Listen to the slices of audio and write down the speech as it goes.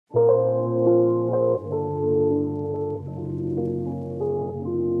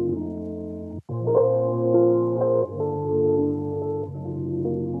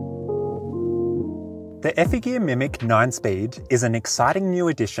The Effigear Mimic 9-speed is an exciting new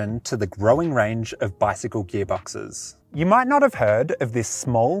addition to the growing range of bicycle gearboxes. You might not have heard of this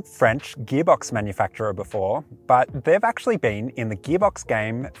small French gearbox manufacturer before, but they've actually been in the gearbox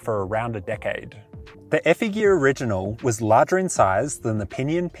game for around a decade. The Effigear original was larger in size than the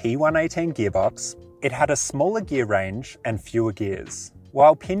Pinion P118 gearbox. It had a smaller gear range and fewer gears.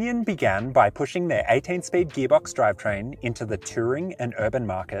 While Pinion began by pushing their 18-speed gearbox drivetrain into the touring and urban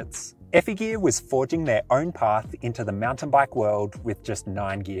markets, Effigear was forging their own path into the mountain bike world with just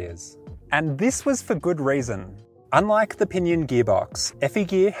 9 gears. And this was for good reason. Unlike the Pinion gearbox,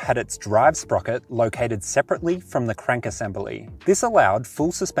 Effigear had its drive sprocket located separately from the crank assembly. This allowed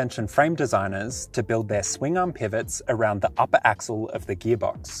full suspension frame designers to build their swing arm pivots around the upper axle of the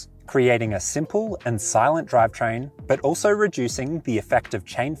gearbox, creating a simple and silent drivetrain, but also reducing the effect of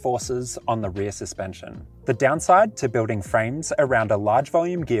chain forces on the rear suspension. The downside to building frames around a large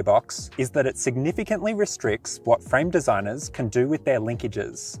volume gearbox is that it significantly restricts what frame designers can do with their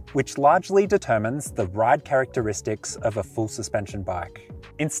linkages, which largely determines the ride characteristics of a full suspension bike.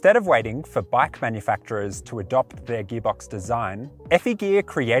 Instead of waiting for bike manufacturers to adopt their gearbox design, Effigear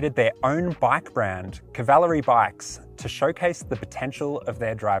created their own bike brand, Cavalry Bikes, to showcase the potential of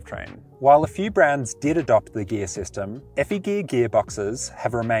their drivetrain. While a few brands did adopt the gear system, Effigear gearboxes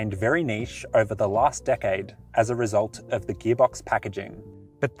have remained very niche over the last decade as a result of the gearbox packaging.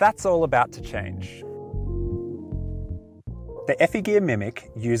 But that's all about to change. The Effigear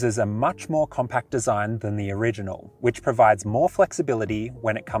Mimic uses a much more compact design than the original, which provides more flexibility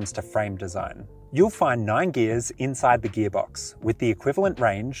when it comes to frame design. You'll find 9 gears inside the gearbox, with the equivalent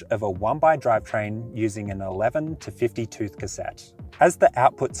range of a 1x drivetrain using an 11 to 50 tooth cassette. As the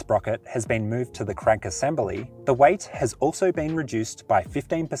output sprocket has been moved to the crank assembly, the weight has also been reduced by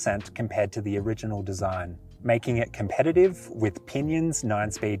 15% compared to the original design, making it competitive with Pinion's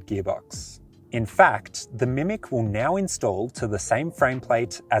 9-speed gearbox. In fact, the Mimic will now install to the same frame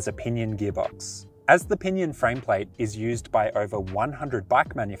plate as a Pinion gearbox. As the Pinion frame plate is used by over 100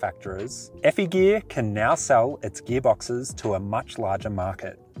 bike manufacturers, Effigear can now sell its gearboxes to a much larger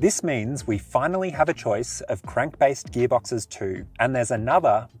market. This means we finally have a choice of crank-based gearboxes too, and there's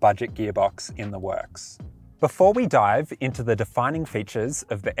another budget gearbox in the works. Before we dive into the defining features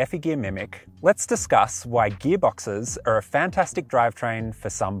of the Effigear Mimic, let's discuss why gearboxes are a fantastic drivetrain for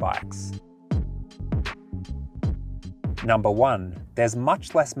some bikes. Number 1, there's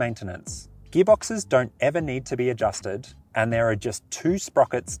much less maintenance. Gearboxes don't ever need to be adjusted, and there are just 2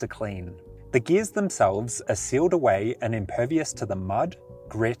 sprockets to clean. The gears themselves are sealed away and impervious to the mud,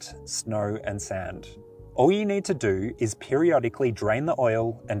 grit, snow, and sand. All you need to do is periodically drain the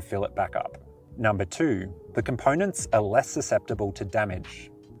oil and fill it back up. Number 2, the components are less susceptible to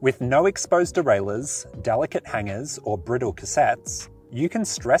damage. With no exposed derailleurs, delicate hangers, or brittle cassettes, you can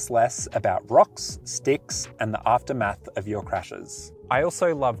stress less about rocks, sticks, and the aftermath of your crashes. I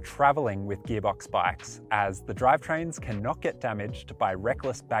also love traveling with gearbox bikes, as the drivetrains cannot get damaged by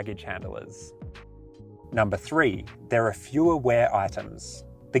reckless baggage handlers. Number 3, there are fewer wear items.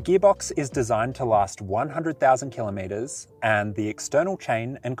 The gearbox is designed to last 100,000 kilometers, and the external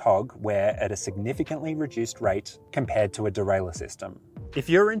chain and cog wear at a significantly reduced rate compared to a derailleur system. If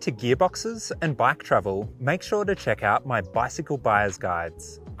you're into gearboxes and bike travel, make sure to check out my bicycle buyer's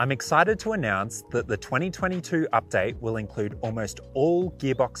guides. I'm excited to announce that the 2022 update will include almost all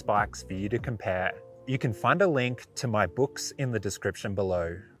gearbox bikes for you to compare. You can find a link to my books in the description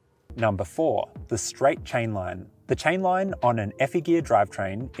below. Number 4, the straight chainline. The chainline on an Effigear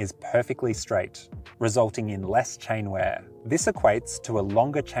drivetrain is perfectly straight, resulting in less chain wear. This equates to a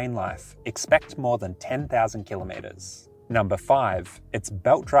longer chain life. Expect more than 10,000 kilometers. Number 5, it's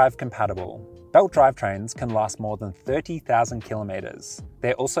belt drive compatible. Belt drivetrains can last more than 30,000 kilometers.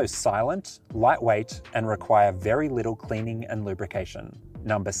 They're also silent, lightweight, and require very little cleaning and lubrication.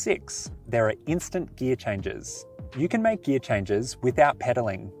 Number 6, there are instant gear changes. You can make gear changes without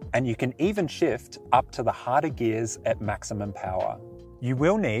pedaling, and you can even shift up to the harder gears at maximum power. You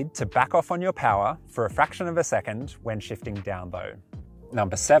will need to back off on your power for a fraction of a second when shifting down though.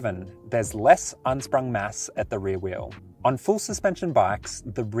 Number 7, there's less unsprung mass at the rear wheel. On full suspension bikes,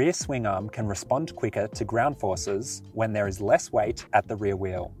 the rear swing arm can respond quicker to ground forces when there is less weight at the rear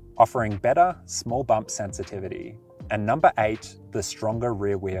wheel, offering better small bump sensitivity. And number 8, the stronger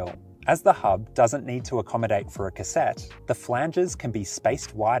rear wheel. As the hub doesn't need to accommodate for a cassette, the flanges can be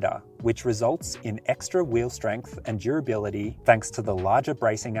spaced wider, which results in extra wheel strength and durability thanks to the larger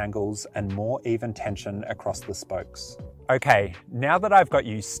bracing angles and more even tension across the spokes. Okay, now that I've got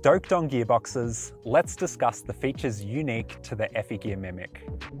you stoked on gearboxes, let's discuss the features unique to the Effigear Mimic.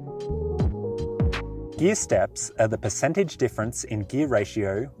 Gear steps are the percentage difference in gear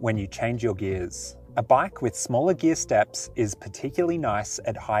ratio when you change your gears. A bike with smaller gear steps is particularly nice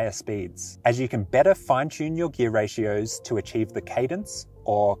at higher speeds, as you can better fine-tune your gear ratios to achieve the cadence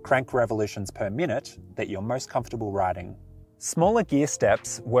or crank revolutions per minute that you're most comfortable riding. Smaller gear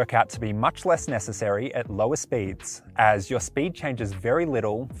steps work out to be much less necessary at lower speeds, as your speed changes very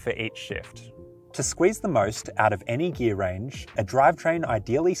little for each shift. To squeeze the most out of any gear range, a drivetrain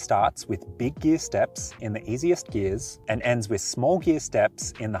ideally starts with big gear steps in the easiest gears and ends with small gear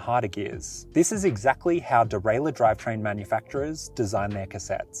steps in the harder gears. This is exactly how derailleur drivetrain manufacturers design their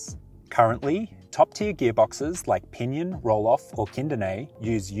cassettes. Currently, top-tier gearboxes like Pinion, Roll-Off or Kindone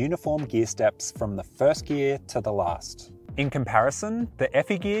use uniform gear steps from the first gear to the last. In comparison, the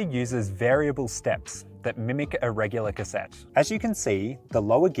Effigear uses variable steps that mimic a regular cassette. As you can see, the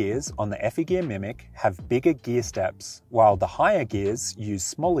lower gears on the Effigear Mimic have bigger gear steps, while the higher gears use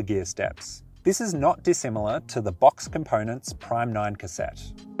smaller gear steps. This is not dissimilar to the Box Components Prime 9 cassette.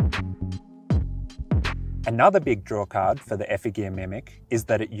 Another big drawcard for the Effigear Mimic is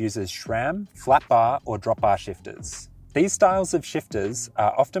that it uses SRAM, flat bar or drop bar shifters. These styles of shifters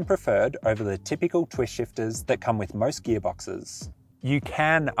are often preferred over the typical twist shifters that come with most gearboxes. You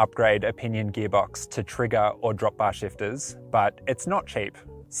can upgrade a Pinion gearbox to trigger or drop bar shifters, but it's not cheap.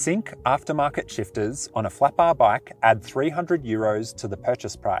 Sync aftermarket shifters on a flat bar bike add €300 to the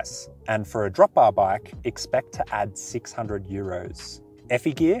purchase price, and for a drop bar bike, expect to add €600.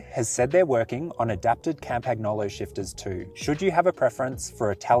 Effigear has said they're working on adapted Campagnolo shifters too, should you have a preference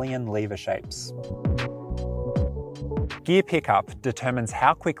for Italian lever shapes. Gear pickup determines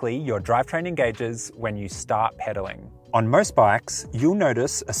how quickly your drivetrain engages when you start pedaling. On most bikes, you'll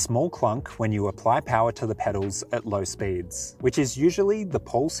notice a small clunk when you apply power to the pedals at low speeds, which is usually the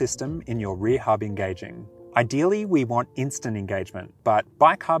pole system in your rear hub engaging. Ideally, we want instant engagement, but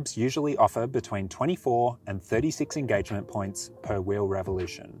bike hubs usually offer between 24 and 36 engagement points per wheel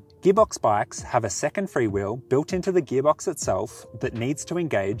revolution. Gearbox bikes have a second freewheel built into the gearbox itself that needs to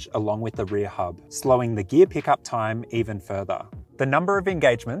engage along with the rear hub, slowing the gear pickup time even further. The number of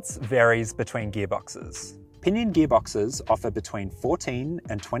engagements varies between gearboxes. Pinion gearboxes offer between 14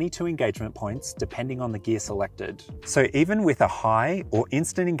 and 22 engagement points depending on the gear selected. So even with a high or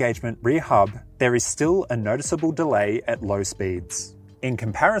instant engagement rear hub, there is still a noticeable delay at low speeds. In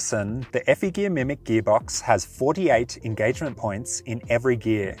comparison, the Effigear Mimic gearbox has 48 engagement points in every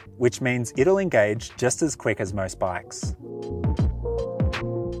gear, which means it'll engage just as quick as most bikes.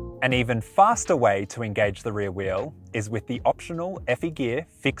 An even faster way to engage the rear wheel is with the optional Effigear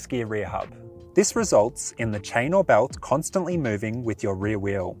fixed gear rear hub. This results in the chain or belt constantly moving with your rear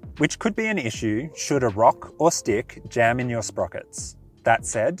wheel, which could be an issue should a rock or stick jam in your sprockets. That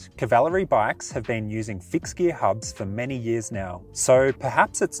said, Cavalieri bikes have been using fixed gear hubs for many years now, so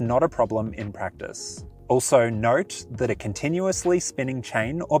perhaps it's not a problem in practice. Also note that a continuously spinning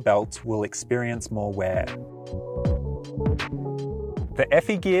chain or belt will experience more wear. The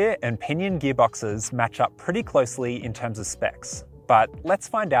Effigear and Pinion gearboxes match up pretty closely in terms of specs, but let's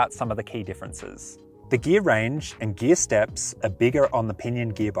find out some of the key differences. The gear range and gear steps are bigger on the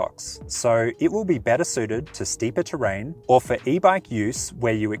Pinion gearbox, so it will be better suited to steeper terrain or for e-bike use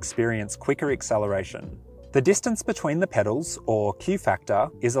where you experience quicker acceleration. The distance between the pedals, or Q factor,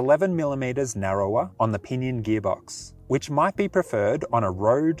 is 11mm narrower on the Pinion gearbox, which might be preferred on a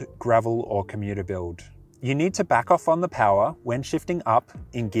road, gravel or commuter build. You need to back off on the power when shifting up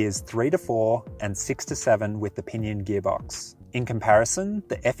in gears 3 to 4 and 6 to 7 with the Pinion gearbox. In comparison,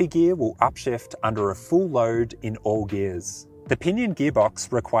 the Effigear will upshift under a full load in all gears. The Pinion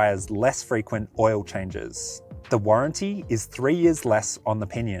gearbox requires less frequent oil changes. The warranty is 3 years less on the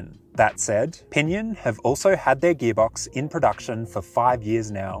Pinion. That said, Pinion have also had their gearbox in production for 5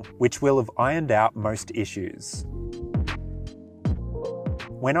 years now, which will have ironed out most issues.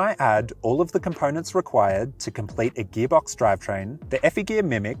 When I add all of the components required to complete a gearbox drivetrain, the Effigear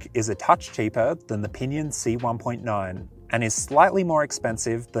Mimic is a touch cheaper than the Pinion C1.9 and is slightly more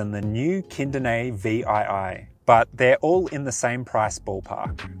expensive than the new Kindone VII, but they're all in the same price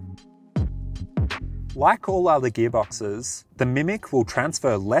ballpark. Like all other gearboxes, the Mimic will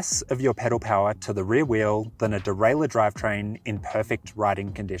transfer less of your pedal power to the rear wheel than a derailleur drivetrain in perfect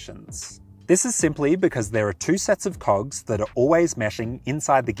riding conditions. This is simply because there are 2 sets of cogs that are always meshing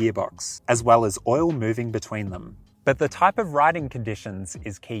inside the gearbox, as well as oil moving between them. But the type of riding conditions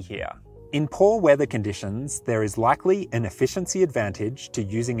is key here. In poor weather conditions, there is likely an efficiency advantage to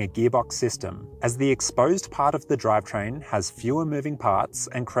using a gearbox system, as the exposed part of the drivetrain has fewer moving parts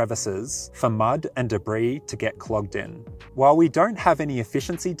and crevices for mud and debris to get clogged in. While we don't have any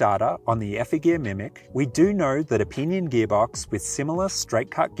efficiency data on the Effigear Mimic, we do know that a Pinion gearbox with similar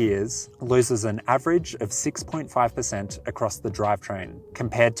straight-cut gears loses an average of 6.5% across the drivetrain,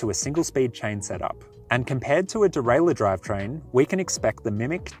 compared to a single-speed chain setup. And compared to a derailleur drivetrain, we can expect the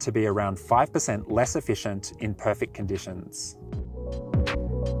Mimic to be around 5% less efficient in perfect conditions.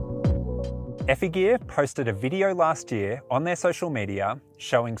 Effigear posted a video last year on their social media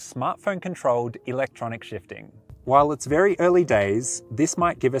showing smartphone-controlled electronic shifting. While it's very early days, this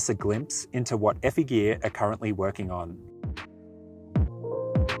might give us a glimpse into what Effigear are currently working on.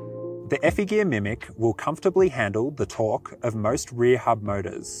 The Effigear Mimic will comfortably handle the torque of most rear hub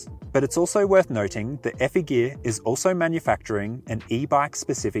motors, but it's also worth noting that Effigear is also manufacturing an e-bike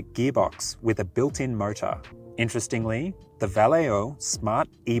specific gearbox with a built-in motor. Interestingly, the Valeo Smart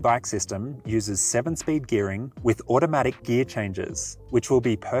e-bike system uses 7-speed gearing with automatic gear changes, which will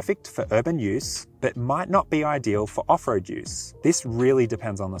be perfect for urban use, but might not be ideal for off-road use. This really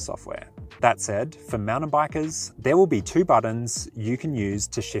depends on the software. That said, for mountain bikers, there will be 2 buttons you can use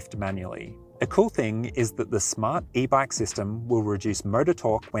to shift manually. A cool thing is that the Smart e-bike system will reduce motor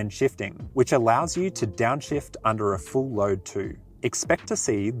torque when shifting, which allows you to downshift under a full load too. Expect to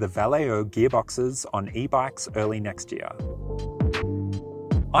see the Valeo gearboxes on e-bikes early next year.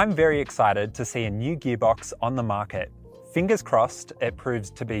 I'm very excited to see a new gearbox on the market. Fingers crossed it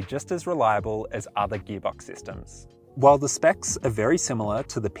proves to be just as reliable as other gearbox systems. While the specs are very similar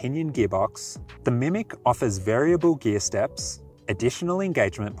to the Pinion gearbox, the Mimic offers variable gear steps, additional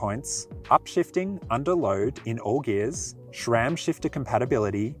engagement points, upshifting under load in all gears, SRAM shifter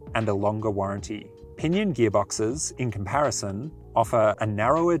compatibility, and a longer warranty. Pinion gearboxes, in comparison, offer a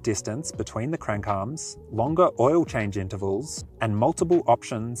narrower distance between the crank arms, longer oil change intervals, and multiple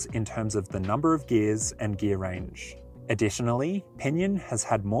options in terms of the number of gears and gear range. Additionally, Pinion has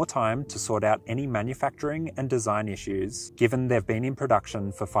had more time to sort out any manufacturing and design issues, given they've been in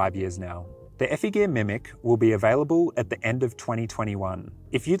production for 5 years now. The Effigear Mimic will be available at the end of 2021.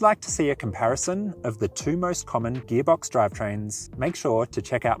 If you'd like to see a comparison of the 2 most common gearbox drivetrains, make sure to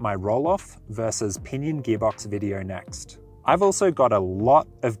check out my roll-off versus Pinion gearbox video next. I've also got a lot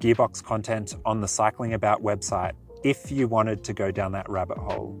of gearbox content on the Cycling About website, if you wanted to go down that rabbit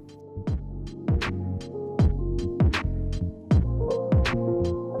hole.